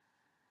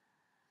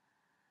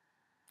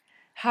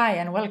Hi,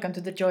 and welcome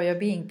to the Joy of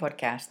Being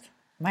podcast.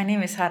 My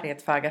name is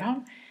Harriet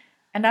Fagerholm,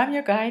 and I'm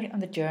your guide on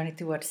the journey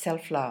towards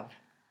self love.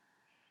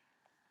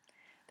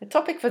 The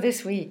topic for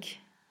this week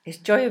is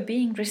joy of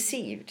being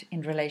received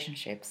in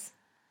relationships.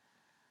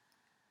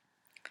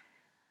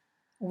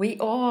 We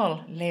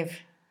all live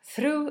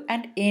through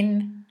and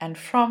in and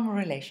from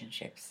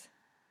relationships.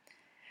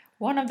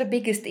 One of the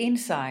biggest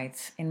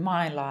insights in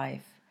my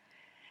life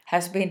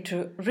has been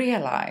to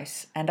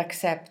realize and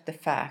accept the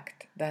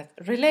fact that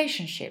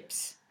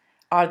relationships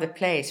are the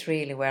place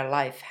really where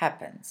life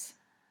happens.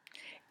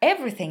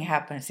 Everything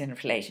happens in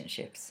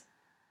relationships,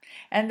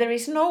 and there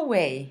is no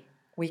way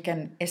we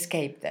can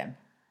escape them,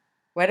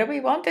 whether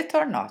we want it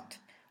or not.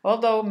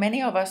 Although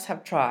many of us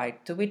have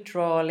tried to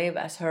withdraw, live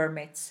as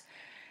hermits,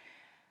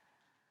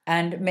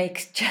 and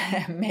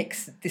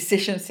makes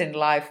decisions in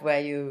life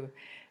where you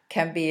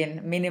can be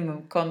in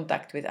minimum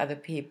contact with other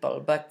people.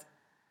 But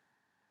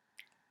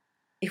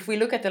if we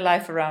look at the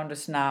life around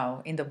us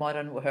now in the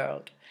modern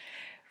world,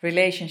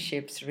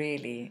 relationships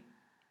really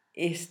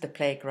is the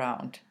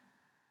playground.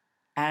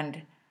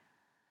 And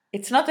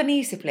it's not an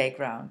easy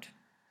playground.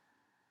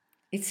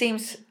 It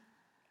seems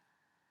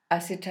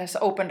as it has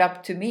opened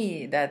up to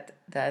me that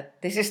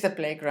this is the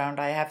playground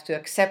I have to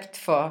accept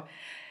for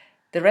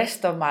the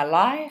rest of my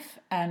life,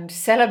 and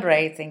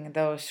celebrating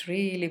those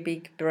really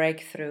big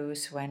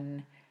breakthroughs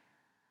when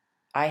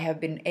I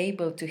have been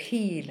able to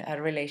heal a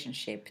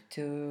relationship,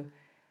 to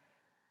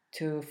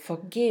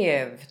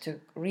forgive, to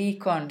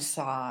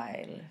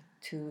reconcile,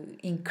 to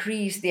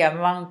increase the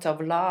amount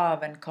of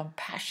love and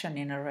compassion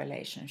in a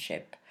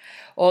relationship.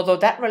 Although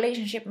that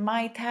relationship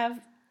might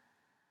have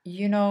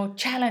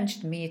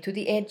challenged me to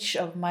the edge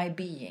of my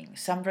being.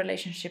 Some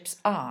relationships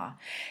are.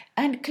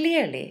 And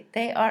clearly,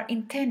 they are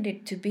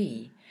intended to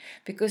be,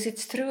 because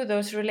it's through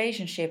those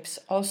relationships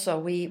also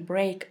we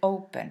break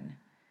open.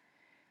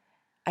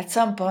 At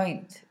some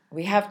point,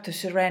 we have to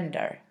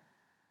surrender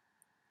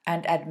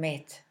and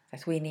admit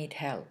that we need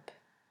help.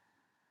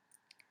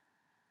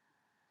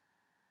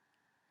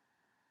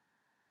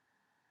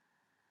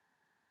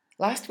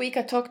 Last week,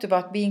 I talked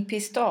about being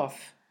pissed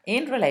off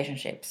in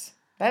relationships.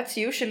 That's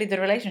usually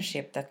the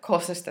relationship that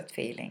causes that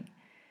feeling.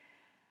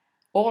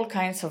 All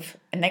kinds of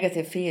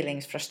negative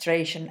feelings,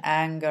 frustration,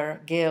 anger,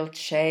 guilt,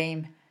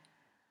 shame.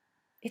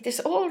 It is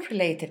all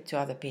related to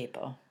other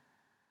people.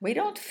 We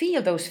don't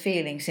feel those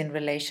feelings in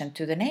relation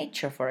to the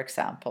nature, for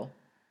example.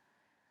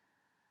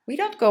 We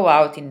don't go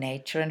out in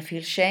nature and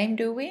feel shame,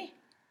 do we?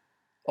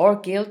 Or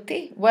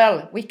guilty?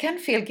 Well, we can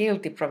feel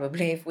guilty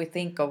probably if we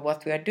think of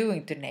what we are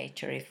doing to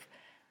nature, if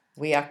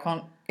we are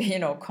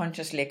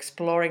consciously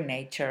exploring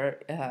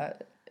nature,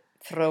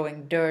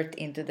 throwing dirt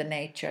into the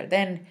nature,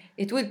 then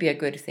it would be a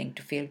good thing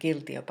to feel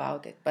guilty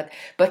about it.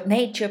 But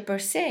nature per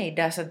se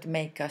doesn't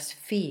make us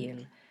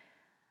feel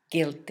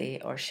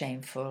guilty or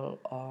shameful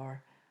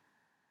or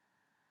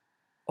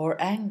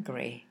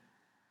angry.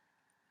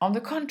 On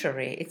the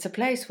contrary, it's a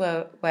place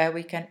where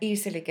we can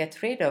easily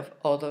get rid of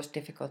all those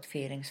difficult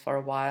feelings for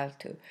a while,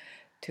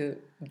 to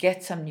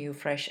get some new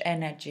fresh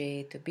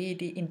energy, to be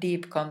in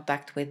deep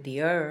contact with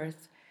the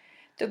earth,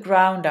 to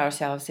ground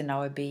ourselves in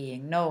our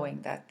being,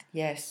 knowing that,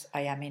 yes,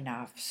 I am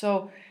enough.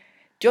 So,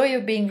 joy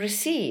of being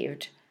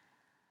received.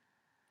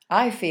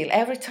 I feel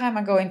every time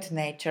I go into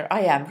nature,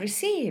 I am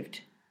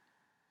received.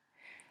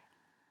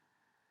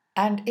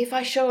 And if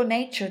I show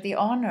nature the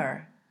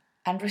honor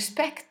and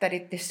respect that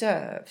it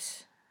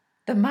deserves,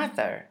 the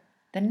mother,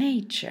 the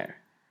nature,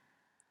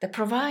 the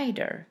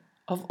provider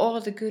of all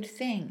the good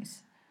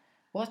things,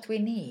 what we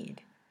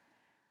need,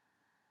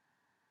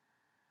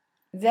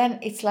 then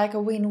it's like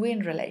a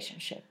win-win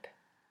relationship.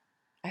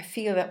 I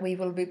feel that we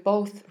will be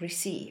both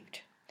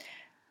received.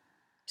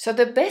 So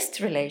the best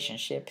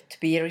relationship to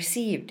be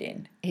received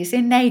in is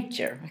in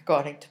nature,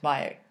 according to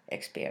my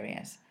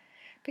experience.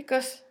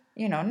 Because,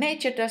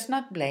 nature does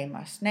not blame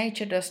us.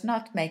 Nature does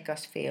not make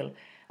us feel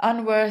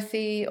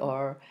unworthy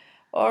or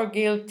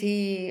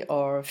guilty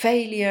or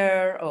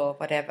failure or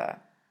whatever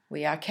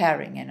we are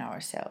carrying in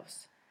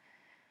ourselves.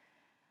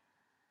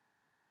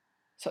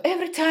 So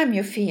every time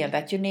you feel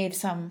that you need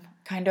some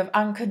kind of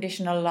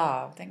unconditional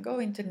love, then go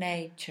into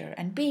nature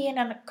and be in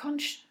a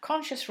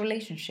conscious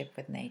relationship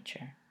with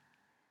nature.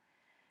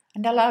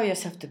 And allow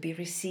yourself to be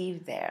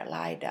received there.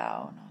 Lie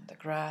down on the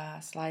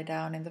grass, lie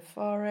down in the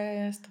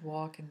forest,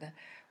 walk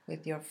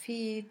with your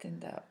feet in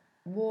the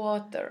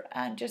water,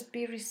 and just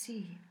be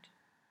received.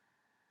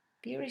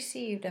 Be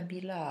received and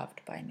be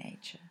loved by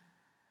nature.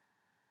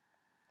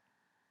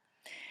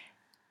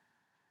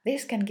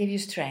 This can give you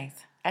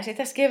strength, as it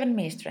has given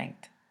me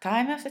strength,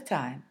 time after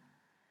time,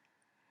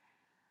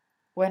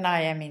 when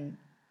I am in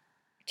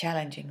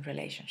challenging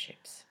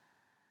relationships.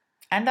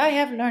 And I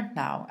have learned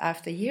now,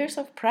 after years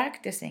of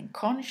practicing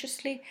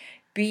consciously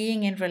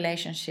being in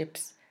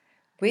relationships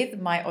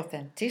with my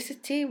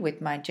authenticity,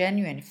 with my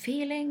genuine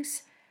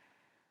feelings,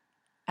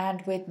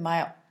 and with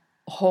my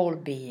whole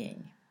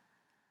being,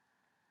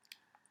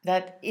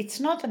 that it's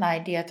not an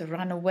idea to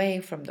run away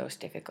from those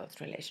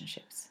difficult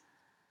relationships.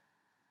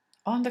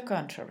 On the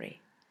contrary,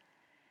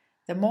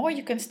 the more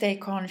you can stay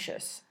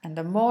conscious and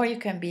the more you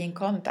can be in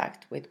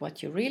contact with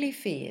what you really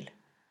feel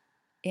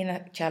in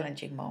a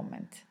challenging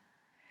moment,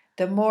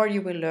 the more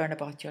you will learn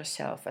about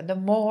yourself and the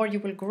more you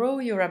will grow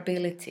your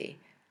ability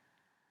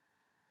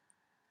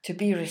to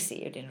be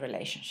received in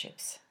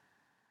relationships.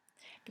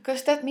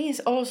 Because that means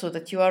also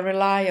that you are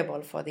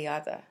reliable for the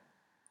other.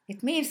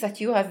 It means that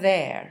you are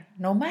there.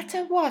 No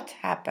matter what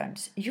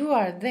happens, you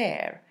are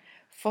there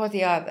for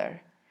the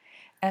other.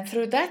 And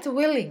through that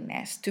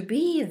willingness to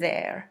be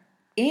there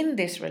in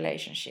this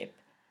relationship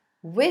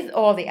with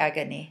all the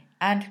agony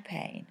and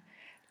pain,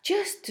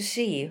 just to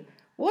see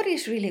what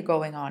is really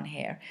going on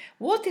here,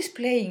 what is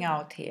playing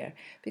out here,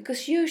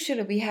 because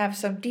usually we have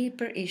some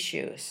deeper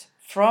issues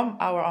from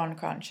our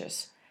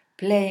unconscious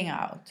playing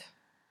out.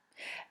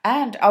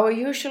 And our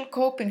usual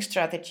coping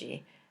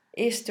strategy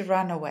is to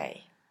run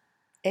away,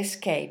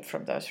 escape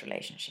from those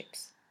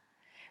relationships.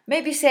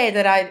 Maybe say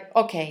that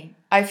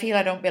I feel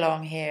I don't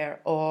belong here,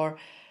 or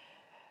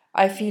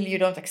I feel you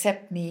don't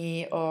accept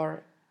me,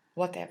 or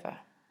whatever.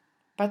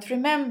 But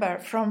remember,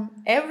 from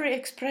every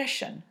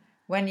expression,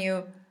 when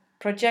you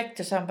project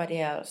to somebody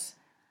else,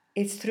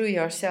 it's through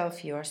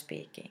yourself you are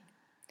speaking.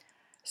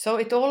 So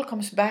it all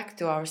comes back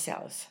to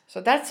ourselves.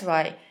 So that's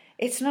why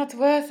it's not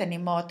worth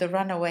anymore to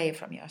run away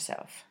from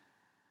yourself.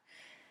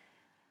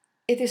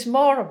 It is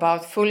more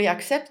about fully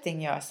accepting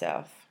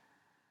yourself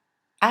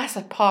as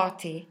a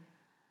party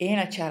in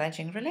a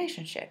challenging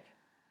relationship.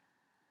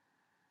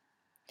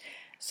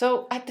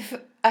 So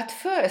at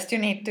first you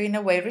need to, in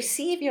a way,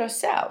 receive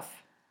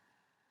yourself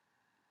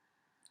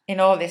in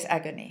all this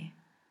agony.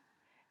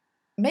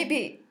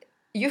 Maybe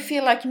you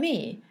feel like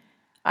me.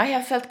 I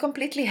have felt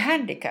completely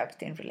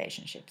handicapped in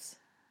relationships.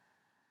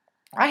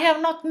 I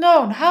have not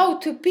known how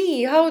to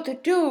be, how to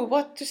do,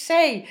 what to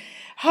say,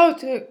 how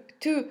to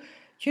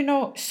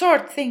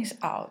sort things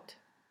out.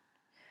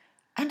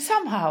 And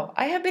somehow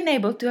I have been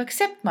able to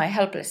accept my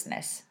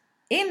helplessness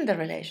in the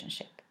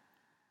relationship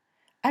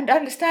and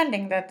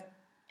understanding that,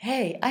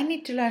 hey, I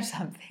need to learn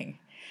something.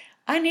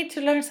 I need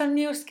to learn some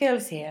new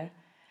skills here.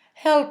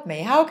 Help me.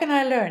 How can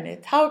I learn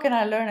it? How can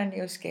I learn a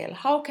new skill?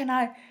 How can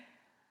I,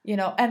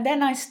 and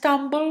then I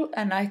stumble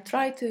and I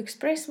try to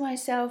express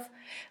myself.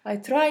 I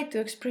try to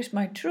express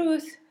my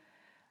truth.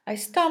 I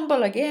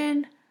stumble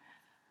again,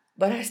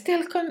 but I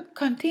still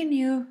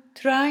continue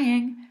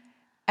trying.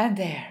 And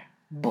there,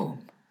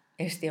 boom,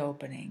 is the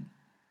opening.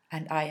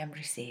 And I am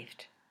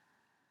received.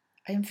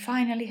 I am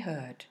finally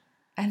heard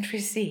and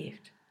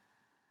received.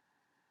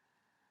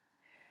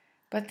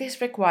 But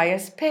this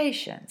requires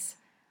patience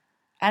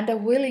and a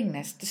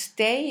willingness to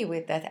stay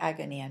with that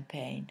agony and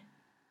pain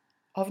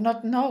of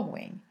not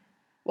knowing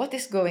what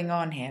is going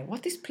on here,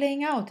 what is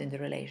playing out in the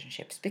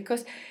relationships,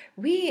 because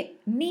we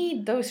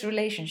need those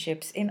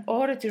relationships in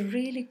order to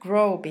really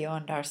grow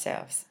beyond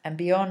ourselves and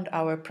beyond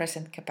our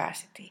present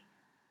capacity.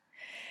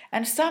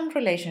 And some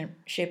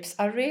relationships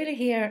are really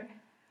here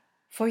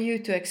for you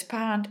to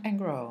expand and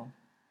grow.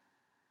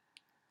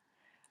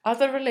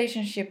 Other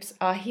relationships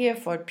are here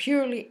for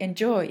purely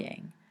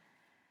enjoying.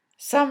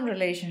 Some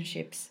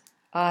relationships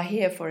are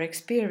here for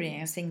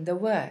experiencing the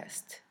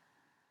worst.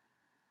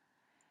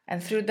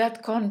 And through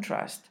that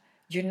contrast,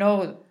 you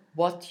know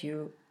what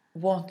you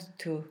want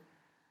to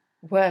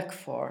work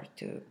for,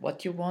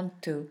 what you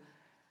want to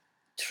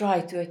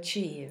try to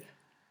achieve.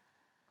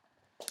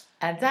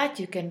 And that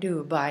you can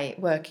do by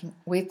working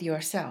with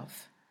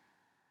yourself.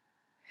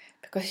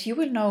 Because you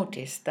will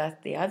notice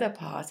that the other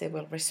party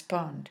will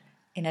respond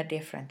in a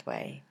different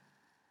way.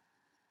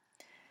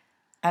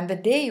 And the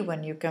day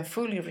when you can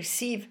fully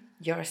receive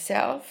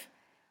yourself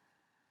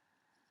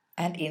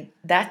and in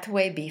that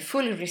way be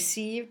fully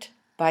received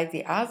by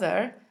the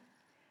other,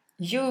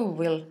 you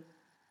will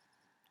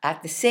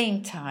at the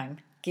same time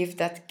give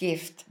that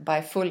gift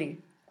by fully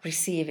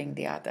receiving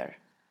the other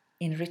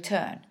in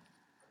return.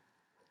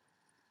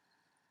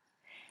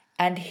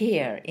 And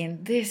here,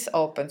 in this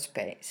open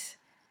space,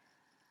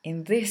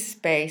 in this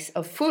space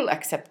of full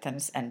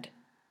acceptance and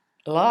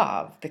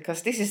love,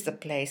 because this is the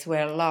place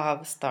where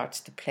love starts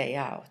to play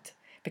out,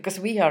 because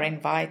we are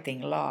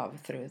inviting love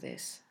through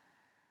this,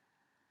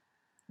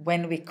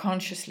 when we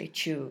consciously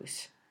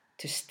choose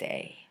to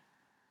stay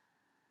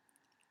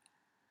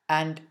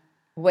and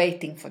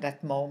waiting for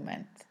that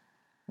moment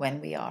when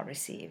we are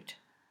received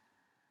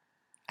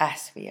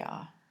as we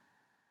are.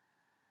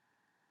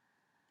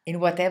 In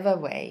whatever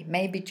way,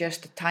 maybe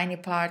just a tiny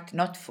part,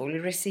 not fully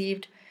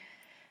received,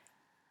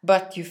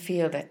 but you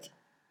feel that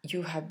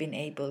you have been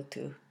able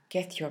to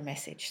get your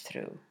message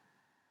through.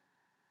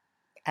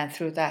 And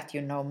through that,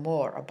 you know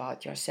more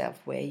about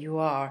yourself, where you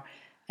are,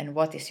 and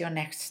what is your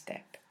next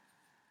step.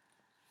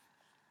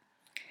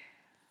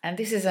 And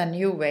this is a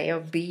new way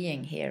of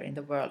being here in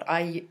the world.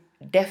 I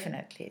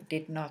definitely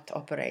did not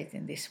operate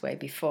in this way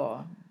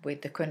before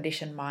with the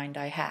conditioned mind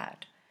I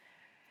had.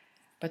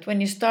 But when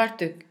you start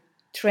to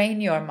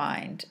train your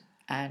mind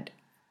and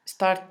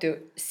start to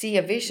see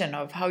a vision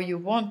of how you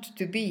want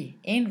to be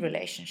in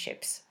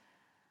relationships,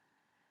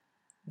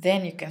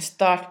 then you can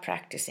start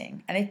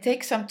practicing. And it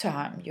takes some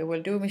time. You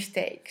will do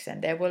mistakes,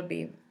 and there will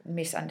be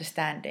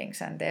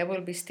misunderstandings, and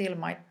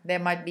there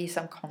might be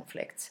some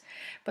conflicts.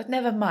 But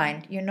never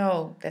mind, you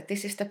know that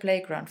this is the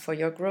playground for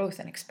your growth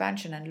and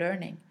expansion and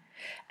learning.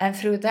 And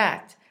through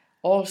that,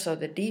 also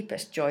the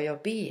deepest joy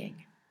of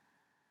being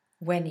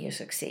when you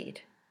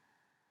succeed.